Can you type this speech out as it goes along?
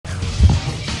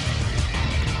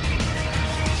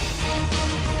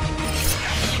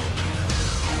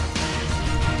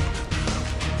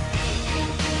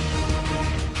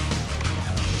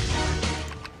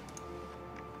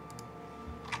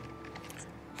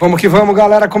Vamos que vamos,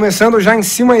 galera. Começando já em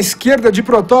cima à esquerda de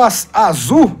Protoss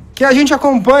azul. Quem a gente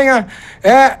acompanha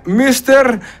é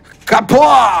Mr.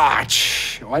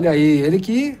 Capoch. Olha aí, ele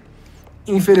que,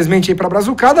 infelizmente, aí pra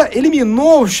brazucada,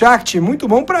 eliminou o Shakti. Muito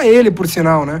bom pra ele, por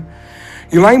sinal, né?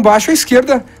 E lá embaixo à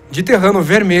esquerda, de terrano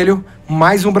vermelho,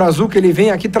 mais um brazuca. Ele vem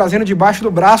aqui trazendo debaixo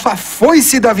do braço a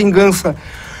foice da vingança.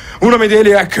 O nome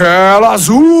dele é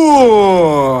Kelazhur.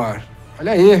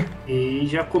 Olha aí. E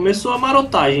já começou a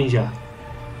marotagem já.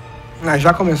 Ah,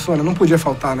 já começou, né? Não podia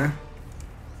faltar, né?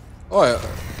 Olha,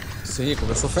 sim,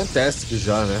 começou Fantastic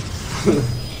já, né?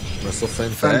 Começou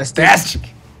Fantastic. Fantastic!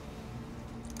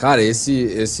 Cara,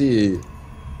 esse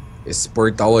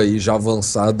portal aí já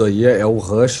avançado aí é o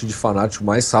rush de fanático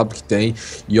mais rápido que tem.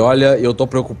 E olha, eu tô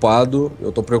preocupado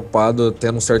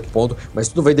até num certo ponto, mas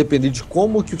tudo vai depender de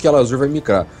como que o Kelazhur vai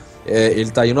micrar. Ele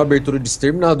tá indo na abertura de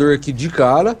exterminador aqui de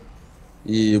cara.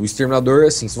 E o exterminador,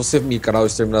 assim, se você micrar o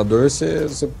exterminador,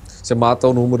 você mata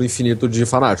o número infinito de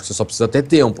fanáticos. Você só precisa ter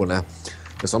tempo, né?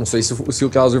 Eu só não sei se o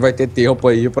Kelazhur vai ter tempo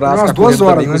aí pra ficar correndo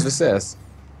também com os VCS.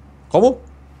 Como?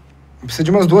 Precisa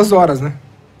de umas 2 horas, né?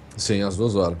 Sim, as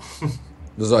 2 horas.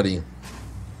 2 horinhas.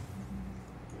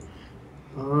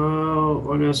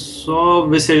 Olha só, o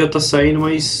VC já tá saindo,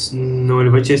 mas não,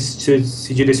 ele vai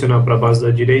se direcionar pra base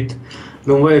da direita.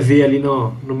 Não vai ver ali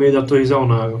no meio da torre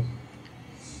Zalnaga.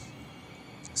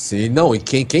 Sim, não, e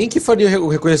quem que faria o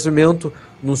reconhecimento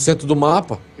no centro do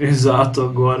mapa? Exato,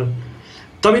 agora.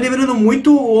 Tá me lembrando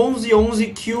muito o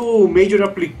 11-11 que o Major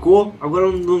aplicou, agora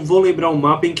eu não vou lembrar o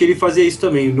mapa em que ele fazia isso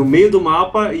também, no meio do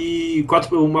mapa e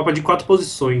o mapa de 4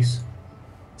 posições.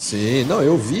 Sim, não,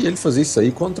 eu vi ele fazer isso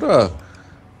aí contra...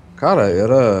 Cara,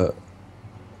 era...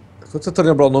 Tô tentando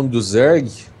lembrar o nome do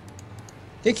Zerg.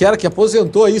 Quem que era que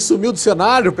aposentou aí, sumiu do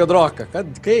cenário, Pedroca?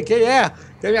 Quem é?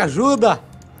 Quem me ajuda?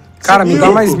 Cara, me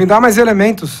dá mais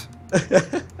elementos.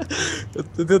 Eu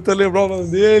tô tentando lembrar o nome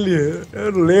dele.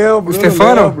 Eu não lembro. O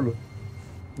Stefano?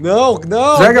 Não.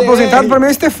 Zerg aposentado pra mim é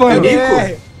o Stefano.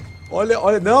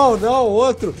 Olha, não,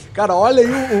 outro. Cara, olha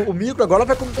aí o micro. Agora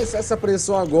vai começar essa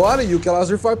pressão agora e o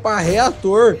Kelazhur foi pra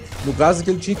reator. No caso que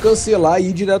ele tinha que cancelar e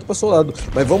ir direto pra soldado.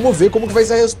 Mas vamos ver como que vai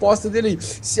ser a resposta dele aí.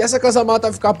 Se essa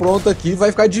casamata ficar pronta aqui, vai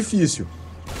ficar difícil.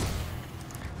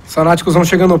 Os fanáticos vão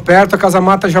chegando perto, a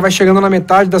casamata já vai chegando na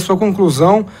metade da sua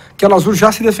conclusão. Kelazhur já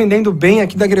se defendendo bem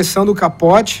aqui da agressão do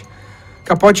Capoch.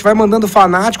 Capoch vai mandando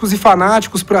fanáticos e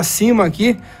fanáticos pra cima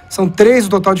aqui. São 3 o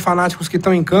total de fanáticos que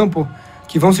estão em campo,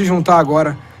 que vão se juntar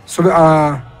agora. Sobre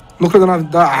a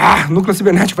núcleo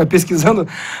cibernético vai pesquisando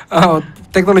a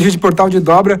tecnologia de portal de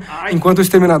dobra, enquanto o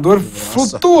exterminador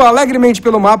flutua alegremente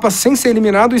pelo mapa sem ser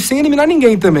eliminado e sem eliminar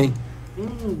ninguém também.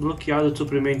 Bloqueado de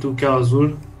suprimento do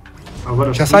Kelazhur.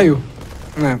 Agora já saiu.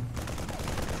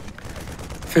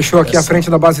 Fechou aqui a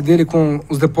frente da base dele com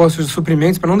os depósitos de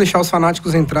suprimentos para não deixar os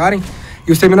fanáticos entrarem.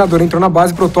 E o exterminador entrou na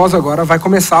base. Protoss agora vai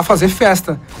começar a fazer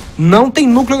festa. Não tem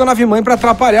núcleo da nave-mãe para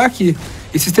atrapalhar aqui.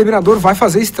 Esse exterminador vai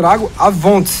fazer estrago a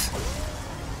Vontes.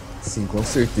 Sim, com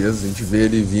certeza. A gente vê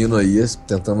ele vindo aí,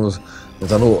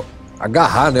 tentando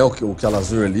agarrar, né, o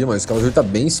Kelazhur ali, mas o Kelazhur tá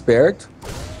bem esperto.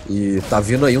 E tá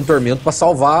vindo aí um tormento para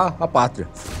salvar a pátria.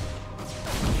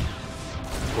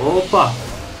 Opa!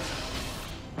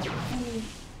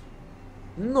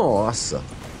 Nossa!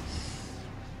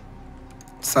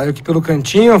 Saiu aqui pelo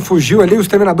cantinho, fugiu ali, o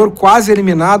exterminador quase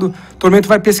eliminado. O tormento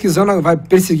vai pesquisando, vai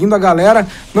perseguindo a galera.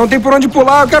 Não tem por onde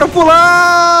pular, eu quero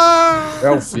pular! É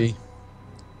o fim.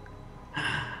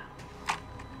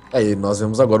 Aí, nós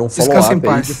vemos agora um follow-up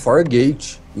aí de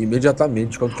Fargate,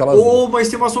 imediatamente, quando que ela... mas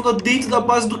tem uma sonda dentro da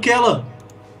base do Kela!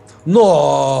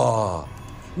 Nossa!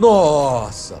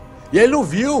 E ele não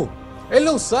viu! Ele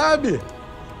não sabe!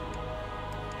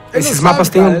 Esses mapas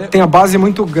têm a base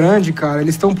muito grande, cara.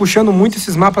 Eles estão puxando muito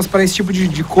esses mapas para esse tipo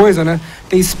de coisa, né?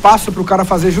 Tem espaço para o cara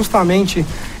fazer justamente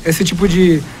esse tipo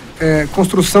de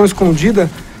construção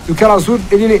escondida. E o Kelazhur,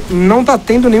 ele não tá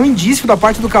tendo nenhum indício da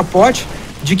parte do Capoch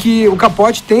de que o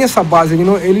Capoch tem essa base.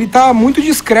 Ele tá muito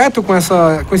discreto com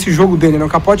esse jogo dele, né? O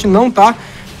Capoch não tá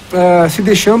se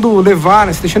deixando levar,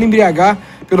 né? Se deixando embriagar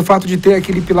pelo fato de ter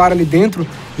aquele pilar ali dentro.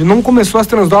 E não começou as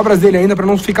transdobras dele ainda para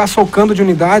não ficar socando de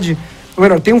unidade. Ou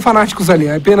melhor, tem fanáticos ali,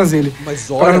 é apenas ele. Mas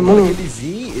olha, na hora que ele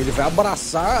vir, ele vai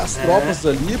abraçar as tropas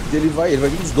ali, porque ele vai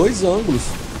vir dos 2 ângulos.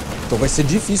 Então vai ser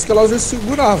difícil que elas vão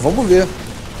segurar, vamos ver.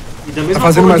 Tá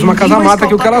fazendo mais uma casamata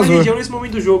aqui o Kelazhur. Nesse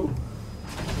momento do jogo.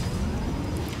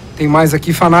 Tem mais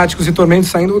aqui fanáticos e tormentos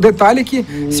saindo. O detalhe é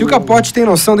que, se o Capoch tem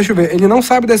noção, deixa eu ver, ele não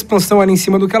sabe da expansão ali em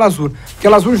cima do Kelazhur. O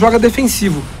Kelazhur joga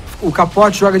defensivo. O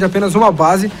Capoch joga de apenas uma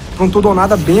base, para um tudo ou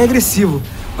nada bem agressivo.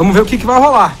 Vamos ver o que vai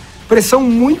rolar. Pressão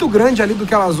muito grande ali do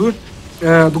Kelazhur,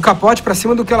 do Capoch para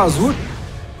cima do Kelazhur.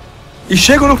 E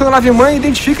chega no núcleo da nave-mãe,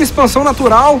 identifica a expansão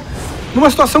natural. Numa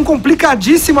situação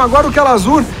complicadíssima agora o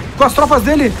Kelazhur, com as tropas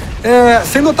dele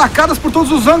sendo atacadas por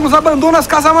todos os ângulos, abandona as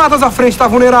casamatas à frente, tá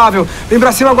vulnerável. Vem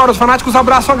pra cima agora, os fanáticos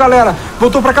abraçam a galera.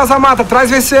 Voltou pra casamata,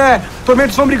 traz VCE.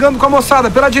 Tormentos vão brigando com a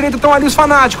moçada. Pela direita estão ali os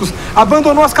fanáticos.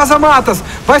 Abandonou as casamatas.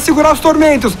 Vai segurar os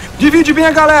tormentos. Divide bem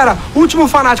a galera. Último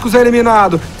fanáticos é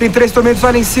eliminado. Tem 3 tormentos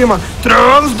ali em cima.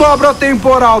 Transdobra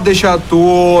temporal. Deixa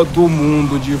todo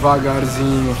mundo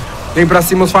devagarzinho. Vem pra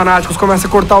cima os fanáticos, começa a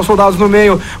cortar os soldados no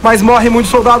meio, mas morre muito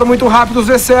soldado muito rápido, os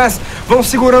VCS vão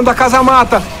segurando a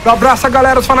casamata, abraça a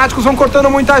galera, os fanáticos vão cortando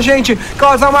muita gente,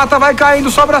 casamata vai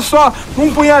caindo, sobra só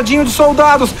um punhadinho de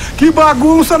soldados, que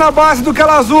bagunça na base do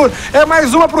Kelazhur, é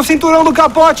mais uma pro cinturão do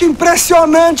Capoch,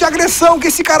 impressionante a agressão que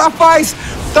esse cara faz,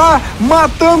 tá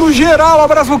matando geral a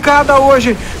brazucada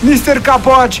hoje, Mr.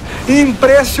 Capoch,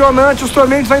 impressionante, os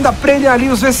tormentos ainda prendem ali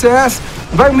os VCS,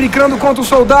 vai brincando contra os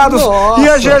soldados. Nossa. E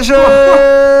a GG!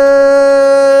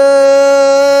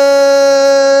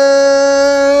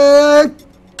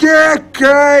 Que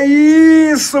é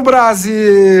isso,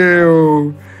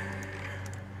 Brasil?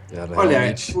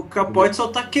 Olha, o Capote só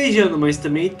tá queijando, mas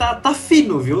também tá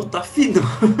fino, viu? Tá fino.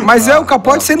 Mas é o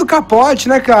Capote sendo Capote,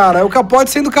 né, cara? É o Capote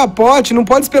sendo Capote, não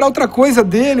pode esperar outra coisa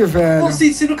dele, velho. Não,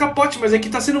 sim, sendo Capote, mas é que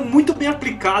tá sendo muito bem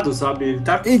aplicado, sabe? Ele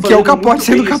tá e que é o Capote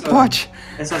sendo Capote.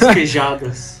 Essas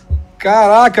queijadas.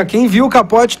 Caraca, quem viu o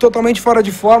Capote totalmente fora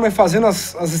de forma e fazendo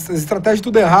as estratégias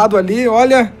tudo errado ali,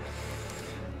 olha...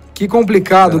 Que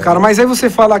complicado, cara. Mas aí você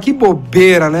fala, que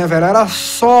bobeira, né, velho? Era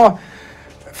só...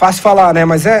 Fácil falar, né?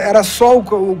 Mas era só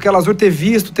o Kelazhur ter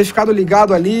visto, ter ficado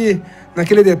ligado ali,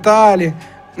 naquele detalhe,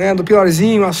 né? Do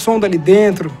piorzinho, a sonda ali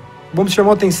dentro. O Bombs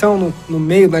chamou atenção no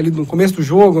meio, ali, no começo do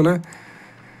jogo, né?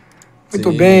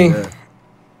 Muito bem.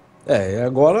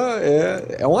 Agora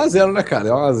é 1-0, né, cara?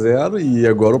 É 1-0 e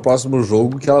agora o próximo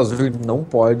jogo que elas não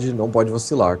pode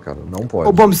vacilar, cara. Não pode.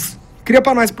 Ô, Bombs, cria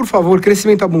pra nós, por favor,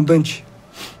 crescimento abundante.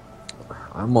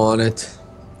 I'm on it.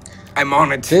 I'm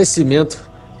on it. Crescimento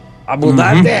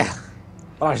abundante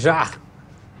pra já.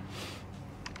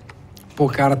 Pô,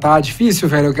 cara, tá difícil,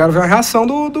 velho. Eu quero ver a reação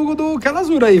do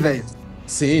Kelazhur aí, velho.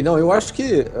 Sim, não, eu acho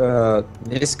que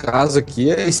nesse caso aqui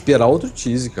é esperar outro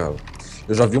tease, cara.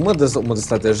 Eu já vi uma das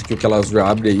estratégias que o Kelazhur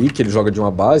abre aí, que ele joga de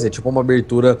uma base, é tipo uma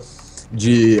abertura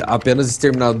de apenas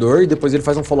exterminador e depois ele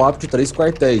faz um follow-up de 3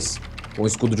 quartéis, com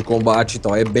escudo de combate e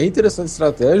tal. É bem interessante a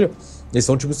estratégia. Esse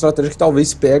é um tipo de estratégia que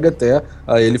talvez pega até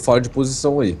ele fora de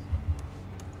posição aí.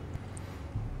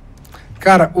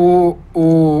 Cara, o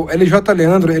LJ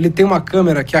Leandro, ele tem uma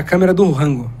câmera que é a câmera do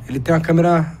rango. Ele tem uma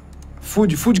câmera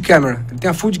food camera. Ele tem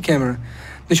a food camera.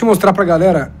 Deixa eu mostrar pra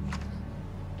galera.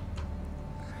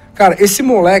 Cara, esse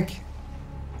moleque...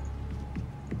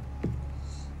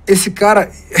 Esse cara...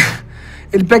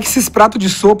 Ele pega esses pratos de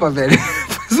sopa, velho.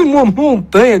 Faz uma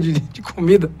montanha de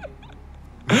comida.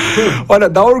 Olha,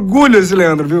 dá orgulho esse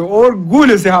Leandro, viu?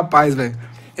 Orgulho esse rapaz, velho.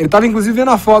 Ele tava, inclusive,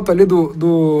 vendo a foto ali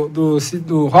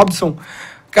do Robson.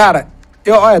 Cara,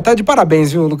 olha, tá de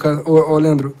parabéns, viu, Lucas? Ô,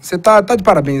 Leandro? Você tá de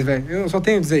parabéns, velho. Eu só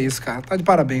tenho a dizer isso, cara. Tá de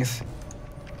parabéns.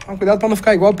 Toma cuidado pra não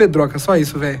ficar igual o Pedroca, só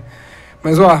isso, velho.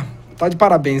 Mas, ó, tá de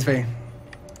parabéns, velho.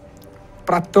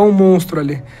 Pratão monstro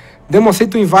ali. Demo,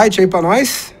 aceita o invite aí pra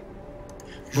nós.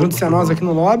 Junte-se a nós aqui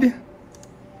no lobby.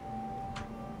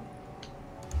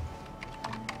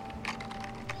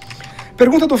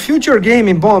 Pergunta do Future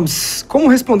Gaming, Bombs. Como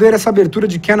responder essa abertura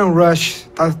de Cannon Rush?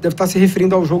 Deve estar se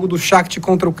referindo ao jogo do Shakti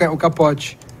contra o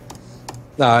Capote.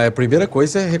 A primeira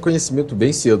coisa é reconhecimento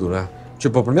bem cedo, né?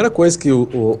 Tipo, a primeira coisa que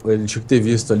ele tinha que ter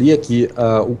visto ali é que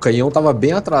o canhão estava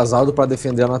bem atrasado para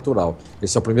defender a natural.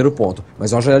 Esse é o primeiro ponto.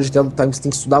 Mas é uma jogada de time que você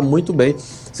tem que estudar muito bem.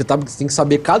 Você tem que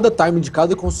saber cada time de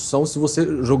cada construção se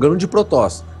você jogando de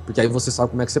Protoss. Porque aí você sabe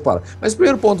como é que separa. Mas o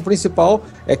primeiro ponto principal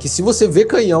é que se você vê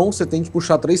canhão, você tem que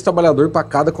puxar 3 trabalhadores para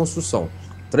cada construção.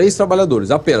 3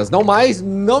 trabalhadores apenas, não mais,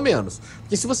 não menos.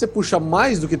 Porque se você puxa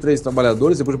mais do que 3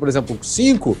 trabalhadores, você puxa, por exemplo,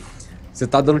 5, você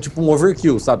tá dando tipo um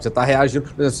overkill, sabe? Você tá reagindo,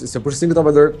 você puxa 5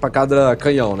 trabalhadores pra cada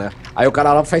canhão, né? Aí o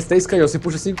cara lá faz 3 canhões, você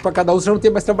puxa 5 pra cada um, você não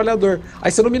tem mais trabalhador.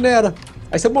 Aí você não minera,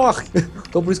 aí você morre.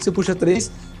 Então por isso que você puxa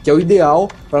 3, que é o ideal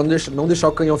pra não deixar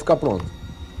o canhão ficar pronto.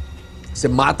 Você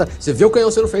mata, você vê o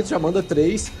canhão sendo feito, já manda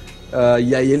 3,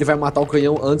 e aí ele vai matar o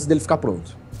canhão antes dele ficar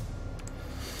pronto.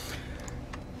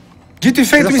 Dito e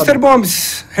feito, Mr.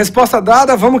 Bombs. Resposta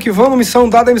dada, vamos que vamos. Missão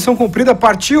dada, missão cumprida,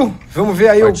 partiu. Vamos ver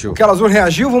aí o Kelazhur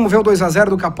reagiu. Vamos ver o 2-0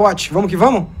 do Capote. Vamos que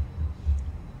vamos?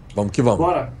 Vamos que vamos.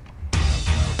 Bora.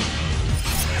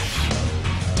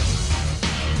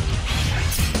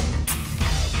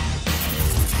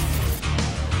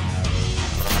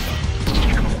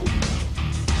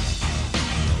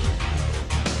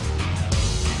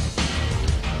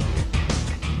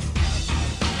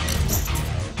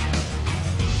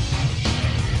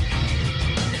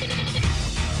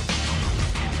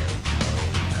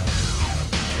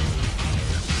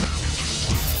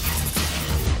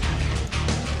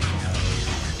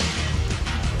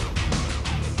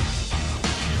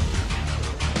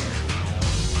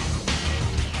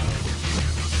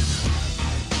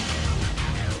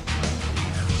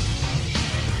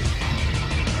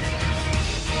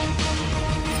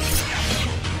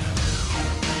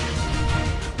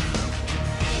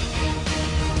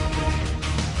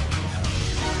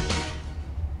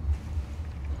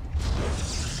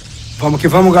 Vamos que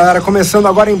vamos, galera. Começando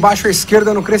agora embaixo à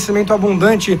esquerda no crescimento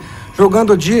abundante.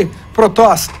 Jogando de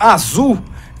Protoss azul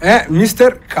é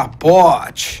Mr.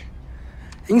 Capoch.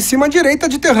 Em cima à direita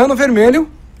de terrano vermelho,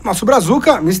 nosso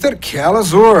brazuca, Mr.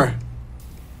 Kelazhur.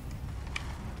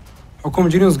 Ou como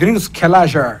diriam os gringos,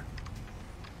 Kelazhur.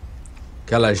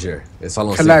 Kelazhur. Eles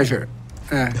falam assim. Kelazhur.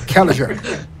 Kelazhur.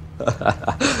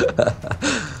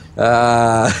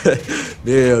 Ah,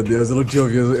 meu Deus, eu não tinha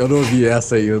ouvido, eu não ouvi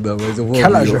essa ainda, mas eu vou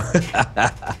ouvir.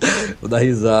 Vou dar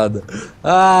risada.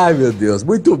 Ai, meu Deus,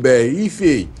 muito bem,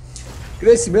 enfim.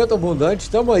 Crescimento abundante,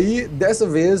 estamos aí, dessa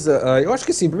vez, eu acho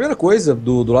que sim, primeira coisa,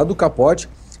 do lado do Capote,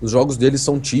 os jogos deles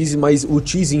são tease, mas o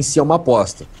tease em si é uma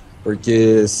aposta.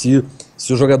 Porque se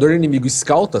o jogador inimigo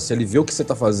scouta, se ele vê o que você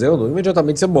está fazendo,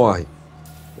 imediatamente você morre.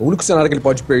 O único cenário que ele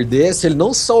pode perder é se ele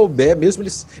não souber, mesmo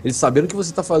ele sabendo o que você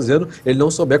está fazendo, ele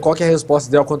não souber qual que é a resposta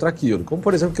ideal contra aquilo. Como,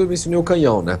 por exemplo, que eu mencionei o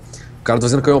canhão, né? O cara tá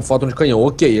fazendo fóton de canhão.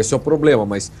 Ok, esse é o problema,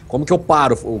 mas como que eu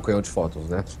paro o canhão de fótons,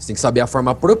 né? Você tem que saber a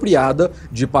forma apropriada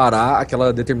de parar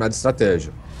aquela determinada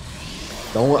estratégia.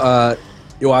 Então,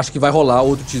 eu acho que vai rolar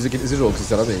outro teaser aqui nesse jogo,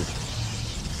 sinceramente.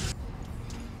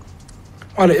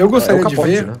 Olha, eu gostaria de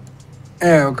ver... Né?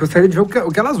 Eu gostaria de ver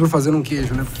o Kelazhur fazendo um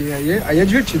queijo, né? Porque aí é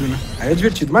divertido, né? Aí é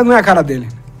divertido. Mas não é a cara dele.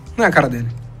 Não é a cara dele.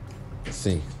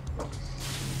 Sim.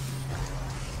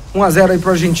 1-0 aí pro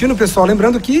argentino, pessoal.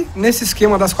 Lembrando que nesse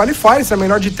esquema das qualifiers, a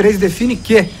melhor de 3 define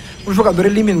que o jogador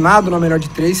eliminado na melhor de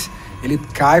 3, ele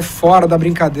cai fora da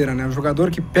brincadeira, né? O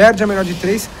jogador que perde a melhor de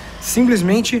 3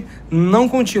 simplesmente não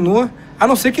continua, a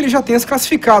não ser que ele já tenha se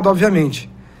classificado, obviamente.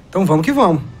 Então vamos que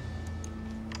vamos.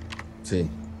 Sim.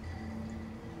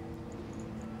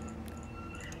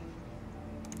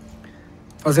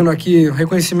 Fazendo aqui o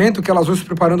reconhecimento, o Kelazhur se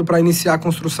preparando para iniciar a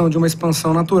construção de uma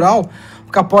expansão natural.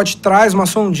 O Capote traz uma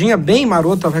sondinha bem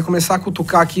marota, vai começar a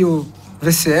cutucar aqui o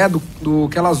VCE do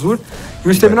Kelazhur. E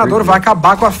o Exterminador vai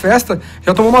acabar com a festa.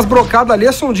 Já tomou umas brocadas ali,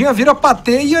 a sondinha vira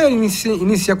patê e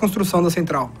inicia a construção da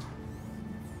central.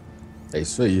 É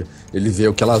isso aí. Ele vê,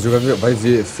 o Kelazhur vai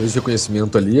ver, fez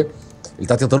reconhecimento ali. Ele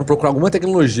tá tentando procurar alguma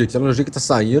tecnologia que tá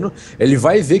saindo. Ele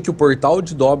vai ver que o portal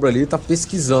de dobra ali tá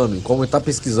pesquisando. E como ele tá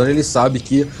pesquisando, ele sabe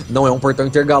que não é um portal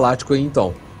intergaláctico aí,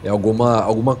 então. É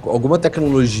alguma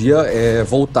tecnologia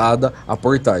voltada a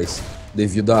portais.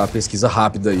 Devido à pesquisa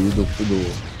rápida aí do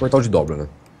portal de dobra, né?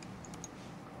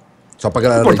 Só pra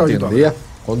galera entender,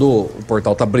 quando o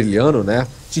portal tá brilhando, né?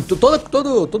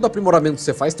 Todo aprimoramento que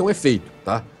você faz tem um efeito,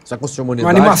 tá? Você vai construir uma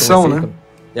unidade... Uma animação, né?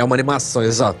 É uma animação,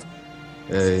 exato.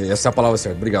 Essa é a palavra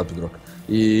certa. Obrigado, Droca.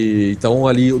 E então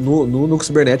ali no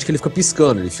cibernético ele fica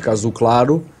piscando, ele fica azul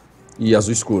claro e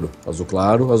azul escuro. Azul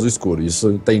claro, azul escuro.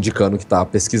 Isso tá indicando que tá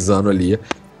pesquisando ali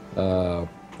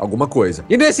alguma coisa.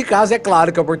 E nesse caso é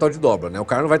claro que é o portal de dobra, né? O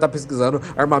cara não vai estar pesquisando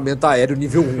armamento aéreo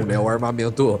nível 1, né? O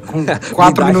armamento... Com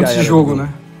 4 minutos de jogo, né?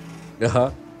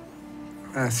 Aham.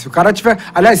 Se o cara tiver...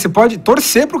 Aliás, você pode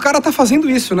torcer pro cara tá fazendo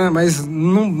isso, né? Mas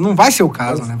não vai ser o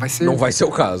caso, né? Não vai ser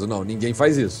o caso, não. Ninguém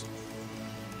faz isso.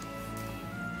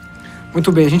 Muito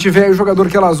bem, a gente vê aí o jogador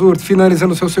Kelazhur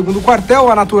finalizando seu segundo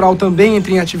quartel, a Natural também entra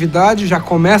em atividade, já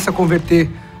começa a converter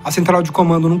a central de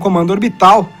comando num comando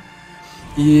orbital.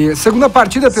 E segunda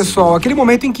partida, pessoal, aquele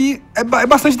momento em que é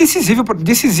bastante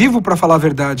decisivo para falar a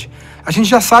verdade. A gente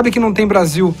já sabe que não tem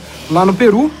Brasil lá no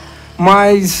Peru,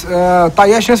 mas tá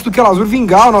aí a chance do Kelazhur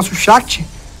vingar o nosso Shakti,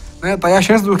 né? Tá aí a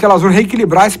chance do Kelazhur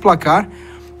reequilibrar esse placar.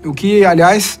 O que,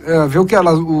 aliás, ver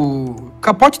o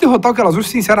Capote derrotar o Kelazhur,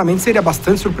 sinceramente, seria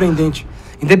bastante surpreendente.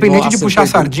 Independente de puxar a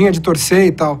sardinha, de torcer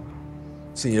e tal.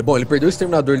 Sim, bom, ele perdeu o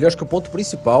Exterminador ali, acho que o ponto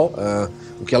principal,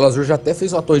 o Kelazhur já até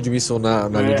fez uma torre de missão na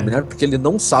linha de minério, porque ele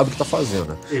não sabe o que tá fazendo,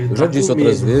 né? Eu já disse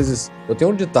outras vezes, eu tenho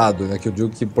um ditado, né, que eu digo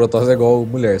que Protoss é igual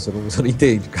mulher, você não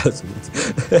entende, cara.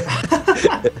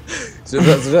 Você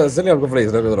lembra que eu falei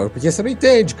isso, né, Pedro? Porque você não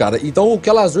entende, cara. Então o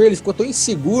Kelazhur, ele ficou tão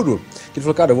inseguro que ele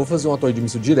falou, cara, eu vou fazer uma torre de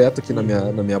missão direto aqui na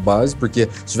minha base, porque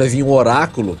se vai vir um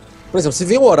oráculo... Por exemplo, se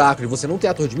vem um oráculo e você não tem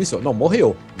a torre de missão, não,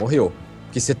 morreu.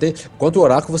 Porque você tem... Quanto ao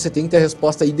oráculo, você tem que ter a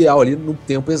resposta ideal ali no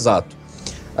tempo exato.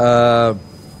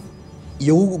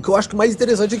 E o que eu acho que mais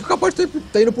interessante é que o Capote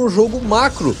tá indo pra um jogo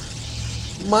macro.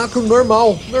 Macro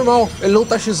normal. Ele não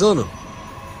tá xizando.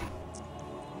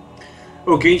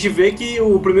 O que a gente vê é que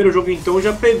o primeiro jogo, então,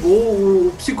 já pegou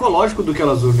o psicológico do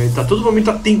Kelazhur, né? Ele tá todo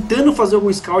momento tentando fazer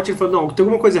algum scout, ele fala, não, tem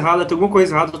alguma coisa errada,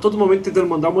 tá todo momento tentando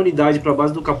mandar uma unidade pra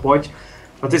base do Capote,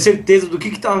 pra ter certeza do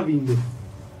que tá vindo.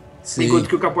 Sim. Enquanto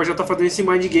que o Capoch já tá fazendo esse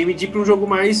mind game de ir pra um jogo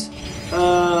mais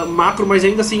macro, mas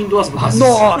ainda assim em duas bases.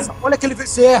 Nossa, olha aquele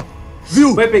VCE!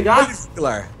 Viu? Vai pegar?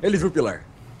 Ele viu o pilar.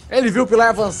 Ele viu o pilar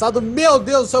avançado, meu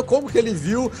Deus do céu, como que ele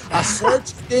viu? A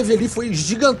sorte que teve ali foi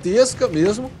gigantesca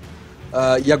mesmo.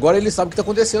 e agora ele sabe o que tá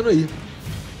acontecendo aí.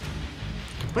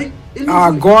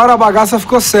 Agora a bagaça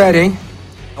ficou séria, hein?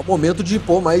 É o momento de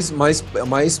pôr mais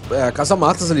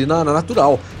caça-matas ali na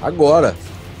natural. Agora.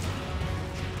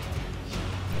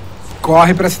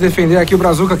 Corre pra se defender aqui o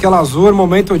Brazuca Kelazhur.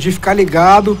 Momento de ficar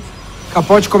ligado.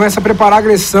 Capoch começa a preparar a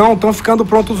agressão. Estão ficando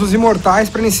prontos os imortais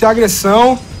para iniciar a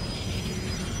agressão.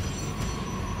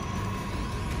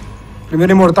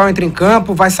 Primeiro imortal entra em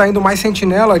campo. Vai saindo mais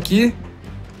sentinela aqui.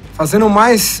 Fazendo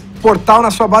mais portal na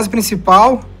sua base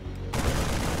principal.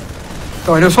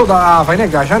 Então ele é o soldado. Vai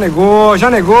negar. Já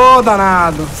negou,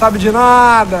 danado. Sabe de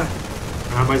nada.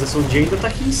 Mas a Sondia ainda tá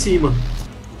aqui em cima.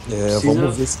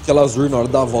 Vamos ver se o Kelazhur na hora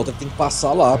da volta tem que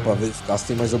passar lá pra verificar se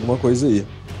tem mais alguma coisa aí.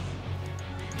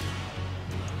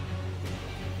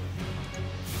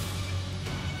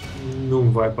 Não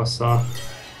vai passar.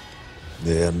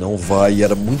 Não vai.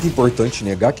 Era muito importante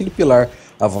negar aquele pilar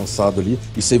avançado ali.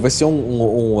 Isso aí vai ser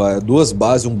duas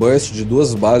bases, um burst de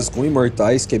 2 bases com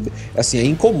imortais, que é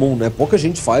incomum, né? Pouca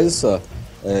gente faz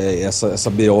essa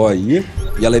BO aí,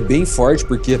 e ela é bem forte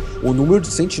porque o número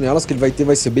de sentinelas que ele vai ter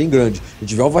vai ser bem grande. A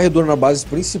gente vê o varredor na base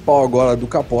principal agora do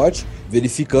Capoch,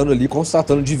 verificando ali,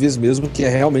 constatando de vez mesmo que é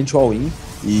realmente o all-in.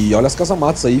 E olha as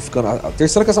casamatas aí, ficando a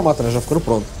terceira casamata, né? Já ficando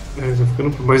pronto.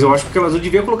 Mas eu acho que o Kelazhur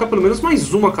devia colocar pelo menos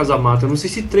mais uma casamata. Eu não sei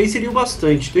se 3 seria o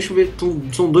bastante. Deixa eu ver,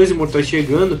 são 2 imortais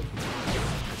chegando.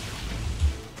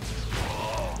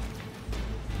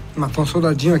 Matou um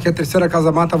soldadinho aqui, a terceira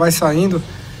casamata vai saindo.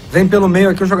 Vem pelo meio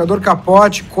aqui o jogador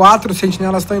Capoch. 4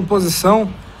 sentinelas estão em posição.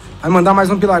 Vai mandar mais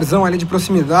um pilarzão ali de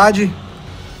proximidade.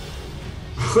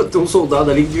 Tem um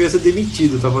soldado ali que devia ser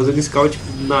demitido. Tá fazendo scout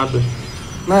nada.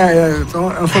 É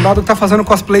um soldado que tá fazendo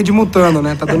cosplay de Mutano,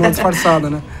 né? Tá dando uma disfarçada,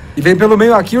 né? E vem pelo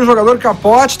meio aqui o jogador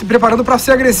Capoch, preparando pra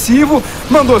ser agressivo.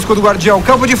 Mandou o escudo guardião,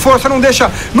 campo de força, não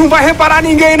deixa. Não vai reparar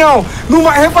ninguém, não. Não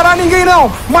vai reparar ninguém, não.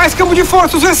 Mais campo de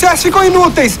força, os VCS ficam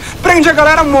inúteis. Prende a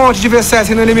galera, um monte de VCS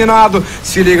sendo eliminado.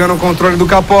 Se liga no controle do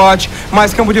Capoch.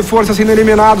 Mais campo de força sendo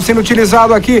eliminado, sendo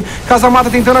utilizado aqui. Casamata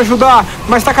tentando ajudar,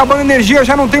 mas tá acabando a energia,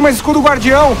 já não tem mais escudo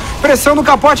guardião. Pressão do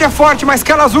Capoch é forte, mas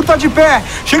Kelazhur tá de pé.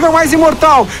 Chega mais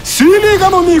imortal. Se liga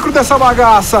no micro dessa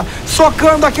bagaça.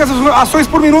 Socando aqui as ações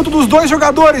por minuto dos 2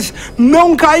 jogadores.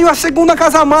 Não caiu a segunda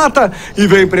casamata. E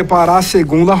vem preparar a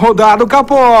segunda rodada o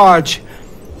Capoch.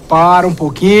 Para um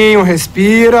pouquinho,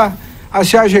 respira.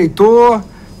 Se ajeitou.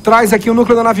 Traz aqui o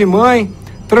núcleo da nave-mãe.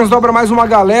 Transdobra mais uma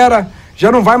galera.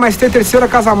 Já não vai mais ter terceira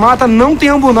casamata. Não tem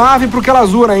ambunave pro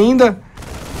Kelazhur ainda.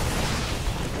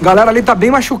 Galera ali tá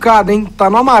bem machucada, hein? Tá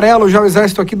no amarelo já o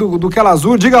exército aqui do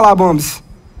Kelazhur. Diga lá, Bombs.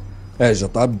 Já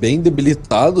tá bem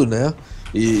debilitado, né?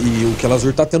 E o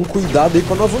Kelazhur tá tendo cuidado aí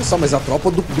quando avançar, mas a tropa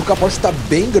do Capoch tá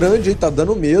bem grande aí, tá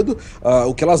dando medo.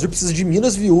 O Kelazhur precisa de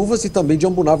minas viúvas e também de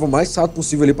ambunava o mais rápido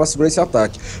possível ali pra segurar esse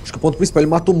ataque. Acho que o ponto principal, ele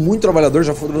matou muito trabalhador,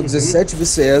 já foram 17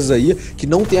 VCS aí, que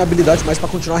não tem habilidade mais pra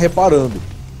continuar reparando.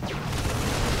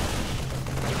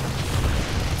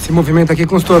 Se movimenta aqui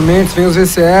com os tormentos, vem os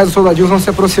VCS, os soldadinhos vão se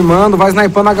aproximando, vai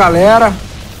snipando a galera.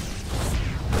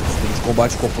 O sistema de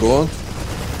combate ficou pronto.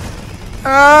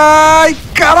 Ai,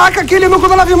 caraca, aquele núcleo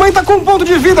da nave-mãe tá com um ponto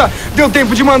de vida. Deu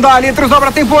tempo de mandar ali,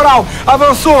 transdobra temporal.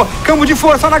 Avançou, campo de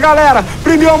força na galera.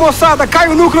 Premiou a moçada, cai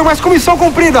o núcleo, mas com missão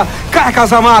cumprida. Cai a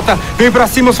casamata, vem pra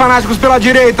cima os fanáticos pela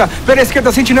direita. Pela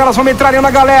esquerda, sentinelas vão metralhando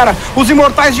a galera. Os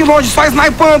imortais de longe só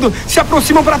snipando. Se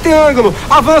aproximam pra ter ângulo.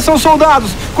 Avançam os soldados,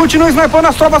 continuam snipando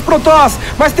as tropas protós.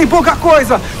 Mas tem pouca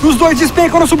coisa. Os 2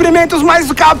 despencam nos suprimentos,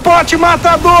 mas o Capoch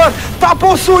matador tá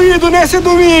possuído nesse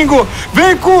domingo.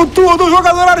 Vem com tudo,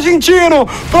 jogador argentino,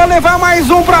 para levar mais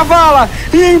um pra vala.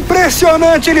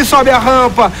 Impressionante, ele sobe a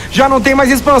rampa. Já não tem mais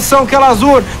expansão,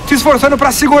 Kelazhur se esforçando para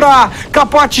segurar.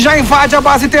 Capoch já invade a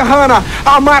base terrana.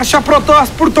 A marcha Protoss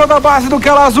por toda a base do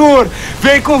Kelazhur.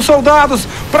 Vem com soldados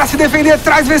para se defender,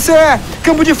 traz VCE.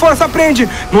 Campo de força prende.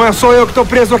 Não é só eu que tô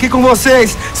preso aqui com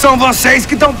vocês, são vocês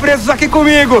que estão presos aqui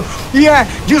comigo. E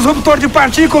disruptor de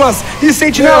partículas e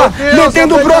sentinela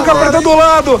metendo bronca pra todo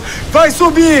lado. Vai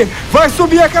subir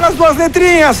aquelas 2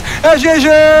 letrinhas. É GG!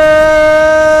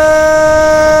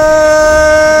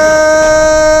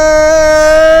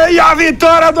 E a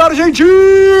vitória do argentino!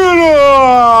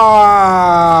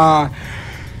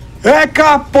 É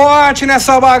Capoch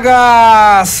nessa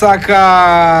bagaça,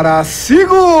 cara!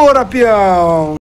 Segura, peão!